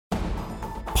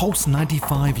Pulse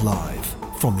 95 Live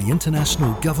from the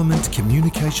International Government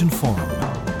Communication Forum.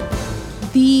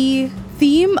 The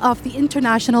theme of the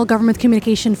International Government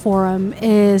Communication Forum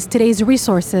is today's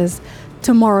resources,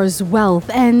 tomorrow's wealth,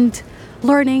 and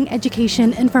learning,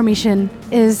 education, information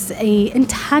is an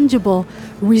intangible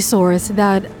resource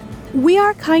that we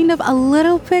are kind of a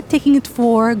little bit taking it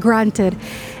for granted.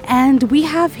 And we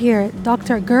have here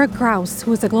Dr. Graus,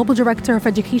 who is the Global Director of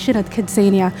Education at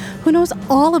Kidsania, who knows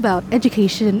all about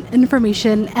education,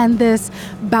 information, and this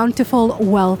bountiful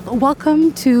wealth.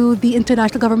 Welcome to the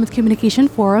International Government Communication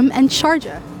Forum and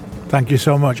Sharjah. Thank you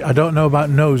so much. I don't know about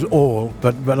knows all,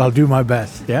 but I'll do my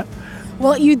best, yeah?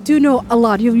 Well, you do know a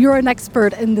lot. You're an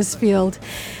expert in this field.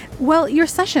 Well, your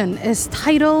session is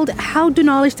titled, How Do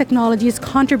Knowledge Technologies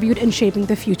Contribute in Shaping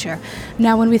the Future?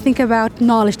 Now, when we think about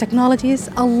knowledge technologies,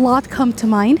 a lot come to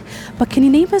mind, but can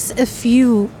you name us a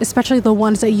few, especially the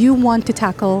ones that you want to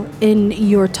tackle in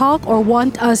your talk or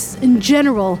want us in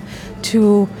general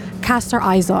to cast our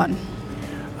eyes on?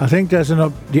 I think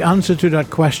the answer to that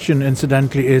question,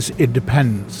 incidentally, is it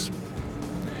depends.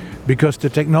 Because the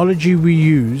technology we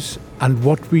use and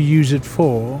what we use it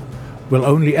for will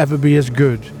only ever be as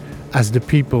good as the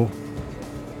people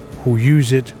who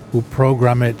use it, who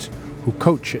program it, who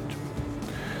coach it.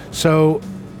 So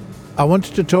I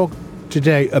wanted to talk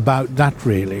today about that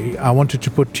really. I wanted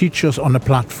to put teachers on a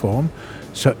platform.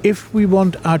 So if we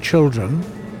want our children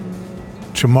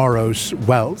tomorrow's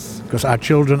wealth, because our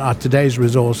children are today's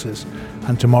resources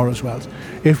and tomorrow's wealth,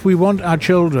 if we want our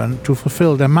children to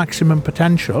fulfill their maximum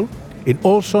potential in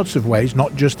all sorts of ways,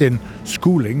 not just in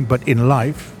schooling, but in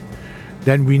life,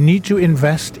 then we need to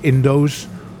invest in those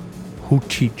who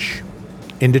teach,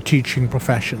 in the teaching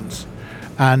professions.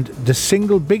 And the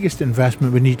single biggest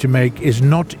investment we need to make is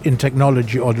not in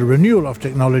technology or the renewal of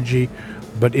technology,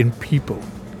 but in people.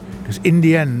 Because in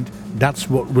the end, that's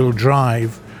what will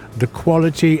drive the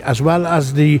quality as well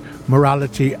as the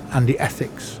morality and the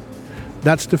ethics.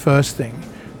 That's the first thing.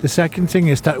 The second thing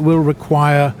is that will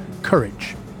require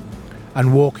courage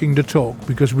and walking the talk,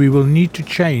 because we will need to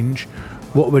change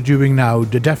what we're doing now.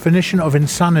 The definition of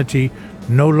insanity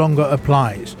no longer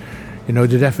applies. The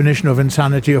definition of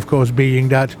insanity, of course, being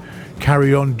that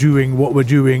carry on doing what we're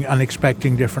doing and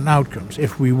expecting different outcomes.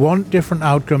 If we want different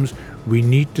outcomes, we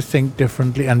need to think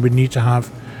differently and we need to have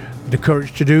the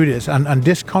courage to do this. And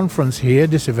this conference here,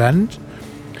 this event,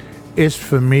 is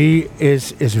for me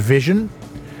is vision,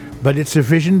 but it's a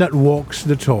vision that walks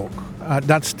the talk.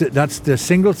 That's the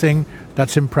single thing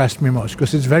that's impressed me most,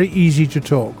 because it's very easy to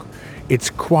talk. It's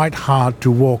quite hard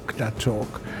to walk that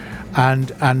talk. And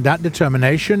that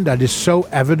determination that is so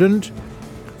evident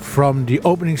from the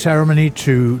opening ceremony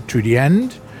to the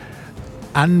end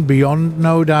and beyond,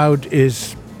 no doubt,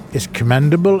 is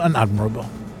commendable and admirable.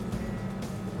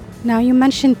 Now, you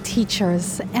mentioned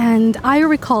teachers, and I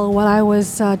recall when I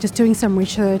was just doing some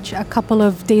research a couple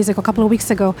of weeks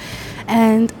ago,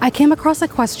 and I came across a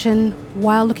question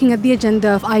while looking at the agenda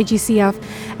of IGCF,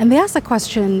 and they asked a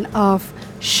question of,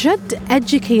 should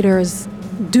educators,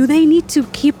 do they need to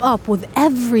keep up with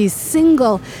every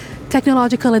single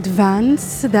technological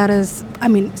advance that is,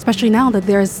 especially now that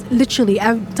there's literally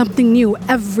something new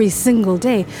every single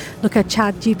day. Look at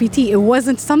ChatGPT. It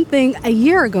wasn't something a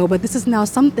year ago, but this is now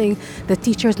something that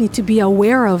teachers need to be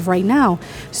aware of right now.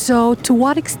 So to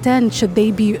what extent should they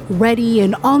be ready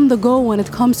and on the go when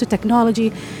it comes to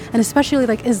technology? And especially,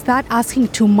 is that asking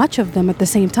too much of them at the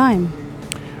same time?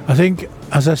 I think,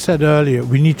 as I said earlier,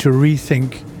 we need to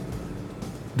rethink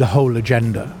the whole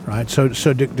agenda, right? So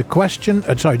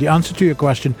the answer to your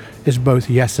question is both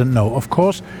yes and no. Of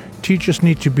course, teachers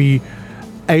need to be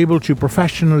able to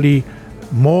professionally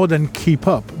more than keep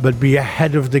up, but be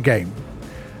ahead of the game.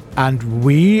 And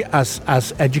we, as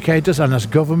educators and as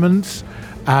governments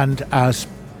and as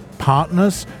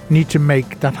partners, need to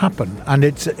make that happen. And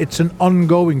it's an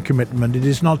ongoing commitment. It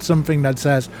is not something that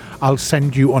says, I'll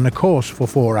send you on a course for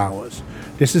 4 hours.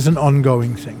 This is an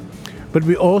ongoing thing. But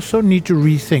we also need to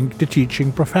rethink the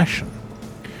teaching profession.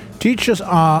 Teachers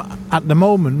are, at the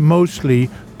moment, mostly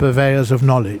purveyors of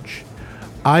knowledge.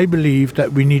 I believe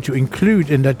that we need to include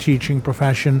in that teaching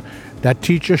profession that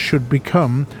teachers should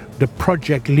become the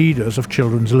project leaders of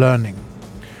children's learning.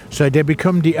 So they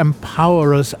become the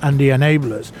empowerers and the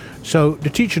enablers. So the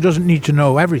teacher doesn't need to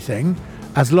know everything,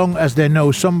 as long as they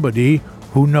know somebody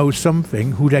who knows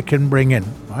something who they can bring in,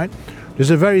 right?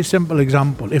 There's a very simple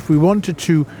example. If we wanted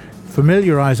to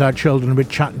familiarize our children with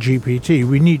ChatGPT,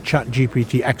 we need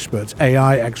ChatGPT experts,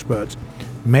 AI experts,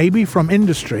 maybe from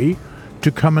industry, to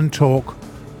come and talk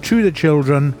to the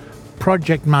children,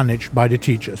 project managed by the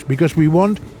teachers, because we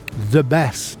want the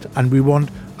best and we want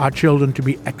our children to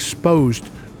be exposed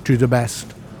to the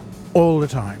best all the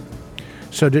time.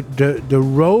 So the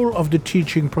role of the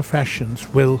teaching professions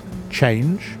will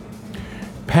change.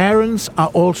 Parents are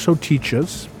also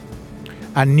teachers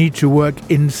and need to work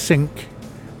in sync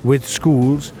with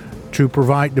schools to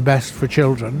provide the best for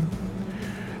children.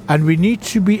 And we need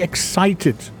to be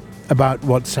excited about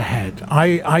what's ahead.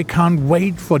 I can't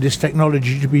wait for this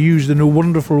technology to be used in a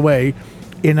wonderful way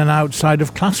in and outside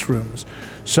of classrooms.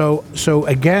 So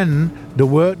again, the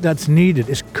word that's needed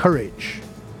is courage.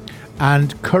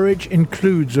 And courage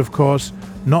includes, of course,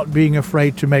 not being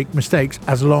afraid to make mistakes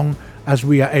as long as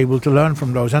we are able to learn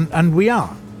from those. And we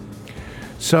are.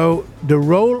 So the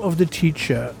role of the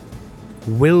teacher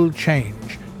will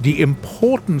change. The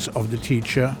importance of the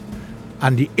teacher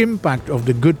and the impact of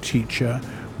the good teacher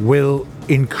will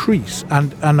increase.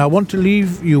 And I want to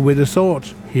leave you with a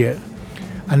thought here.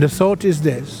 And the thought is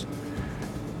this,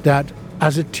 that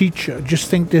as a teacher, just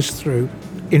think this through.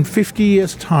 In 50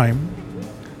 years' time,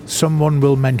 someone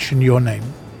will mention your name.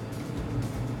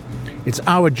 It's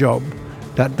our job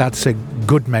that that's a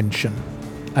good mention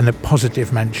and a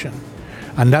positive mention.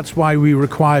 And that's why we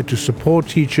require to support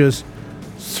teachers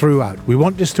throughout. We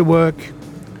want this to work,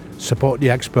 support the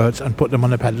experts and put them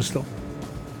on a pedestal.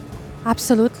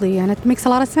 Absolutely, and it makes a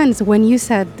lot of sense when you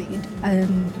said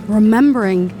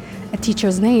remembering a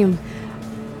teacher's name.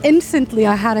 Instantly,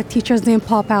 I had a teacher's name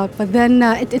pop out, but then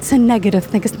it's a negative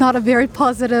thing. It's not a very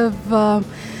positive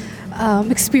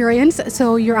experience.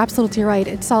 So you're absolutely right.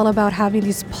 It's all about having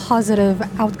these positive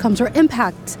outcomes or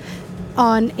impact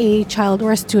on a child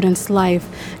or a student's life.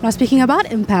 Now, speaking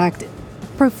about impact,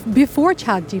 before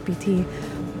ChatGPT,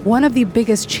 one of the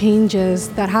biggest changes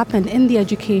that happened in the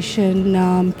education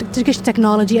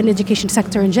technology and education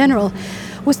sector in general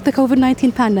was the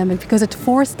COVID-19 pandemic, because it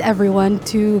forced everyone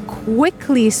to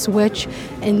quickly switch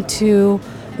into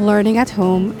learning at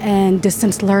home and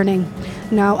distance learning.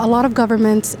 Now, a lot of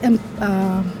governments,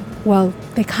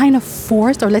 they kind of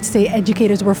forced, or let's say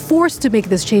educators were forced to make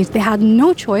this change. They had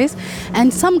no choice,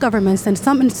 and some governments and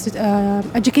some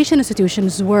education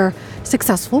institutions were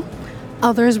successful,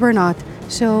 others were not.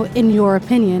 So in your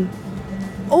opinion,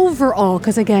 overall,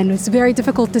 because again, it's very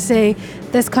difficult to say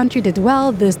this country did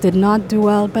well, this did not do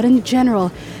well, but in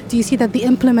general, do you see that the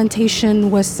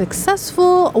implementation was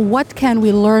successful? What can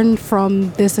we learn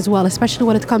from this as well, especially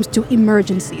when it comes to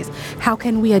emergencies? How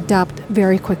can we adapt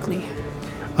very quickly?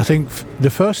 I think the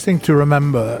first thing to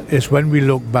remember is when we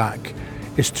look back,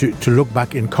 is to look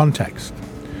back in context.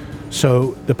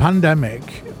 So the pandemic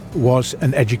was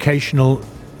an educational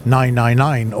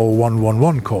 999 or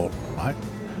 111 call, right?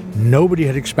 Nobody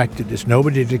had expected this.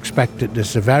 Nobody had expected the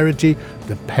severity,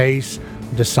 the pace,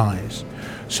 the size.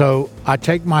 So I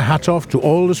take my hat off to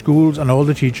all the schools and all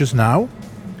the teachers now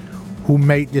who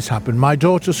made this happen. My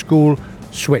daughter's school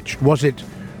switched. Was it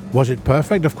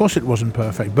perfect? Of course it wasn't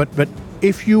perfect. But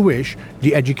if you wish,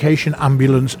 the education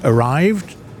ambulance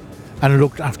arrived and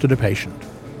looked after the patient.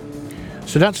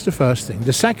 So that's the first thing.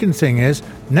 The second thing is,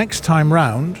 next time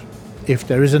round, if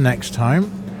there is a next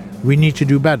time, we need to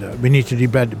do better. We need to be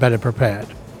better prepared.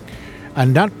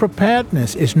 And that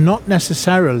preparedness is not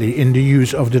necessarily in the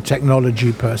use of the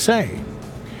technology per se.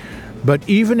 But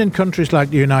even in countries like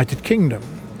the United Kingdom,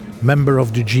 member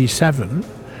of the G7,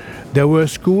 there were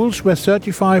schools where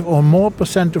 35% or more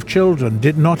of children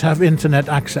did not have internet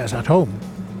access at home.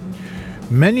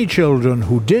 Many children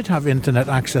who did have internet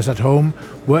access at home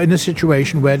were in a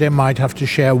situation where they might have to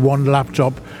share one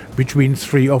laptop between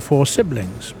 3 or 4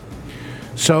 siblings.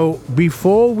 So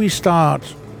before we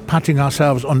start patting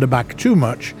ourselves on the back too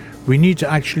much, we need to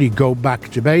actually go back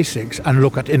to basics and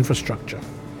look at infrastructure.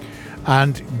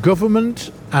 And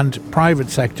government and private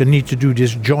sector need to do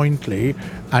this jointly,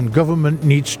 and government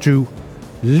needs to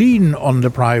lean on the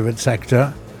private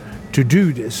sector to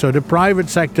do this. So the private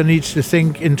sector needs to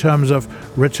think in terms of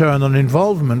return on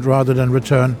involvement rather than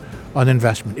return on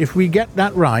investment. If we get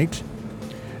that right,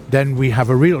 then we have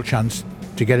a real chance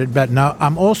to get it better. Now,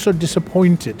 I'm also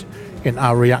disappointed in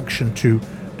our reaction to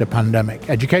the pandemic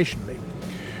educationally,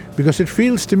 because it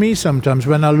feels to me sometimes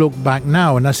when I look back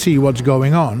now and I see what's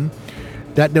going on,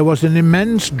 that there was an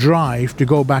immense drive to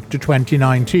go back to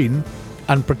 2019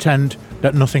 and pretend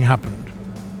that nothing happened.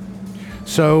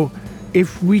 So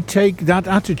if we take that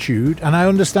attitude, and I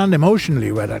understand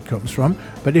emotionally where that comes from,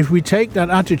 but if we take that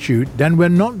attitude, then we're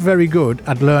not very good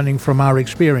at learning from our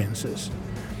experiences.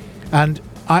 And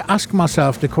I ask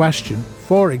myself the question,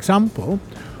 for example,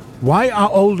 why are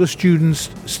older students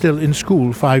still in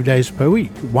school 5 days per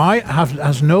week? Why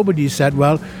has nobody said,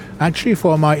 well, actually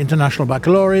for my international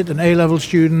baccalaureate and A-level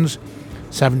students,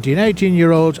 17,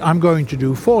 18-year-olds, I'm going to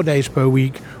do 4 days per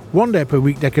week. 1 day per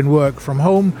week they can work from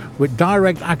home with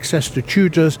direct access to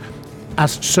tutors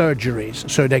as surgeries.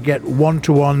 So they get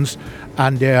one-to-ones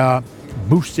and they are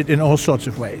boosted in all sorts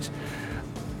of ways.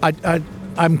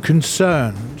 I'm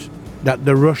concerned that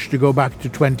the rush to go back to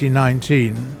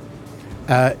 2019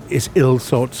 is ill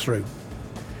thought through.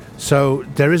 So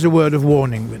there is a word of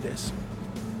warning with this.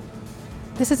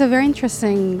 This is a very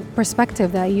interesting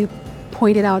perspective that you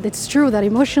pointed out. It's true that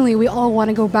emotionally we all want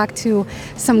to go back to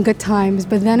some good times,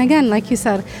 but then again, like you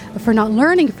said, if we're not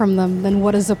learning from them, then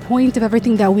what is the point of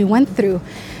everything that we went through?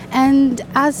 And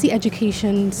as the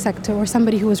education sector, or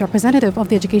somebody who is representative of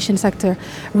the education sector,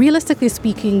 realistically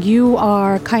speaking, you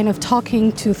are kind of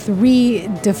talking to three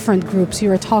different groups.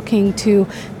 You are talking to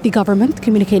the government,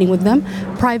 communicating with them,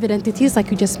 private entities,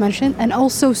 like you just mentioned, and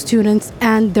also students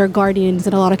and their guardians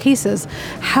in a lot of cases.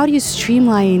 How do you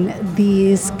streamline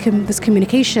this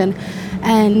communication?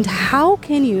 And how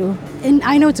can you, and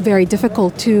I know it's very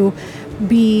difficult to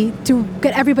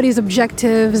get everybody's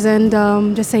objectives and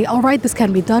just say, all right, this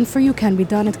can be done for you, can be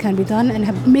done, it can be done,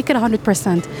 and make it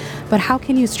 100%. But how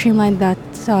can you streamline that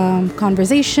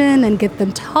conversation and get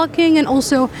them talking and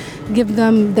also give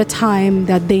them the time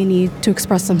that they need to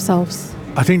express themselves?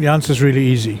 I think the answer is really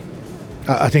easy.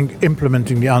 I think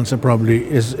implementing the answer probably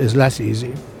is less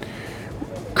easy.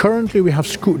 Currently we have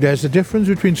there's a difference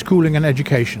between schooling and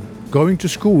education. Going to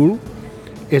school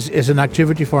is an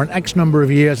activity for an X number of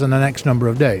years and an X number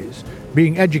of days.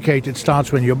 Being educated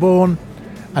starts when you're born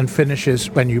and finishes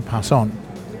when you pass on.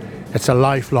 It's a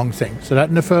lifelong thing. So that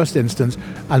in the first instance,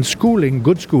 and schooling,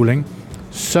 good schooling,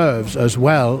 serves as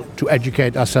well to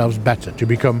educate ourselves better, to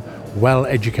become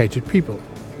well-educated people.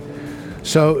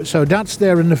 So that's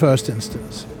there in the first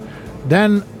instance.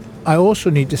 Then I also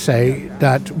need to say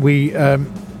that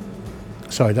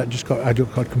I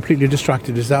got completely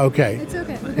distracted. Is that okay? It's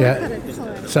okay. Yeah. It's all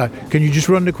right. So, can you just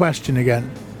run the question again?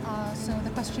 So the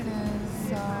question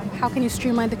is, how can you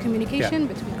streamline the communication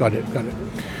between... Got it.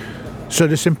 So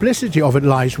the simplicity of it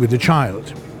lies with the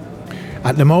child.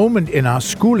 At the moment in our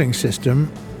schooling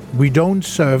system, we don't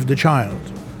serve the child.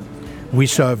 We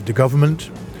serve the government,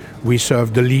 we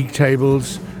serve the league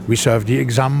tables, we serve the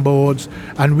exam boards,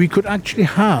 and we could actually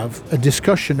have a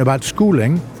discussion about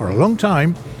schooling for a long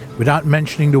time without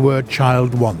mentioning the word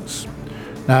child once.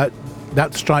 Now,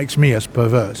 that strikes me as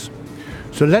perverse.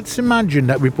 So let's imagine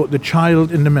that we put the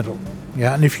child in the middle,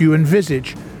 and if you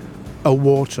envisage a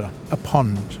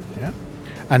pond,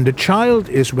 and the child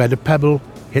is where the pebble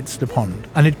hits the pond,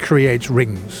 and it creates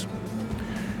rings.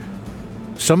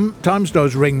 Sometimes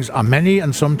those rings are many,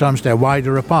 and sometimes they're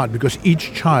wider apart, because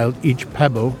each child, each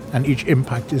pebble, and each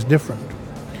impact is different.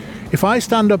 If I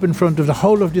stand up in front of the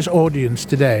whole of this audience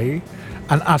today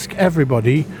and ask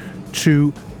everybody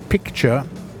to picture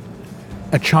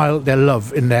a child they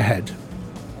love in their head,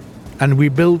 and we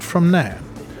build from there.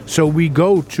 So we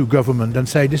go to government and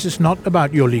say, this is not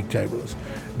about your league tables.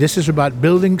 This is about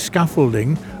building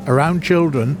scaffolding around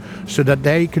children so that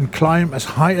they can climb as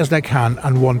high as they can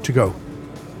and want to go.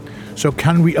 So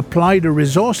can we apply the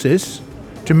resources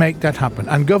to make that happen?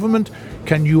 And government,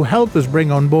 can you help us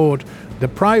bring on board the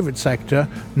private sector,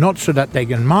 not so that they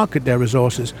can market their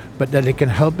resources, but that they can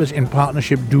help us in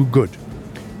partnership do good?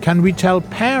 Can we tell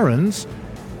parents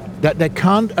that they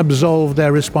can't absolve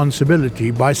their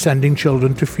responsibility by sending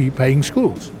children to fee-paying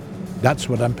schools? That's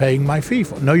what I'm paying my fee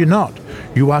for. No, you're not.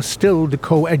 You are still the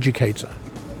co-educator.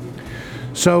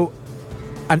 So,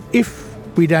 and if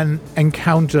we then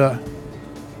encounter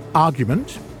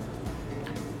argument,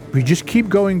 we just keep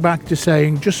going back to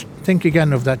saying, just think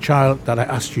again of that child that I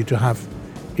asked you to have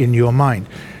in your mind.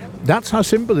 That's how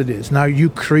simple it is. Now you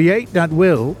create that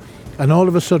will, and all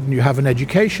of a sudden you have an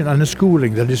education and a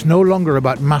schooling that is no longer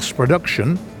about mass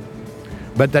production,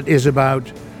 but that is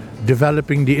about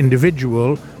developing the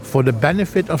individual for the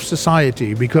benefit of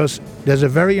society, because there's a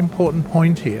very important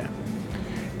point here.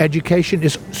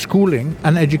 Schooling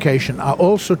and education are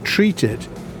also treated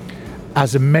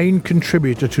as a main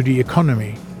contributor to the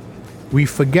economy. We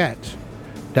forget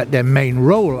that their main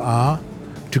role are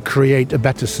to create a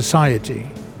better society,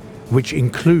 which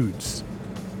includes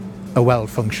a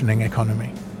well-functioning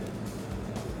economy.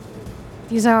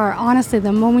 These are, honestly,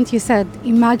 the moment you said,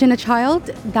 imagine a child,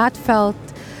 that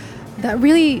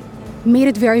really made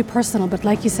it very personal. But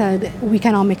like you said, we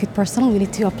cannot make it personal. We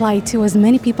need to apply it to as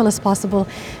many people as possible.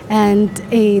 And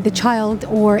the child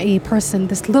or a person,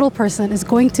 this little person, is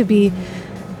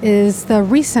the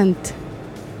recent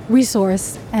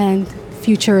resource and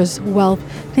future's wealth.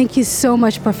 Thank you so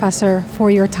much, Professor, for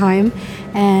your time.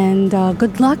 And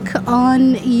good luck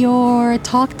on your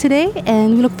talk today.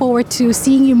 And we look forward to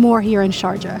seeing you more here in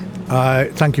Sharjah.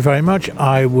 Thank you very much.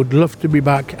 I would love to be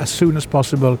back as soon as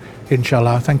possible,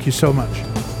 inshallah. Thank you so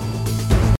much.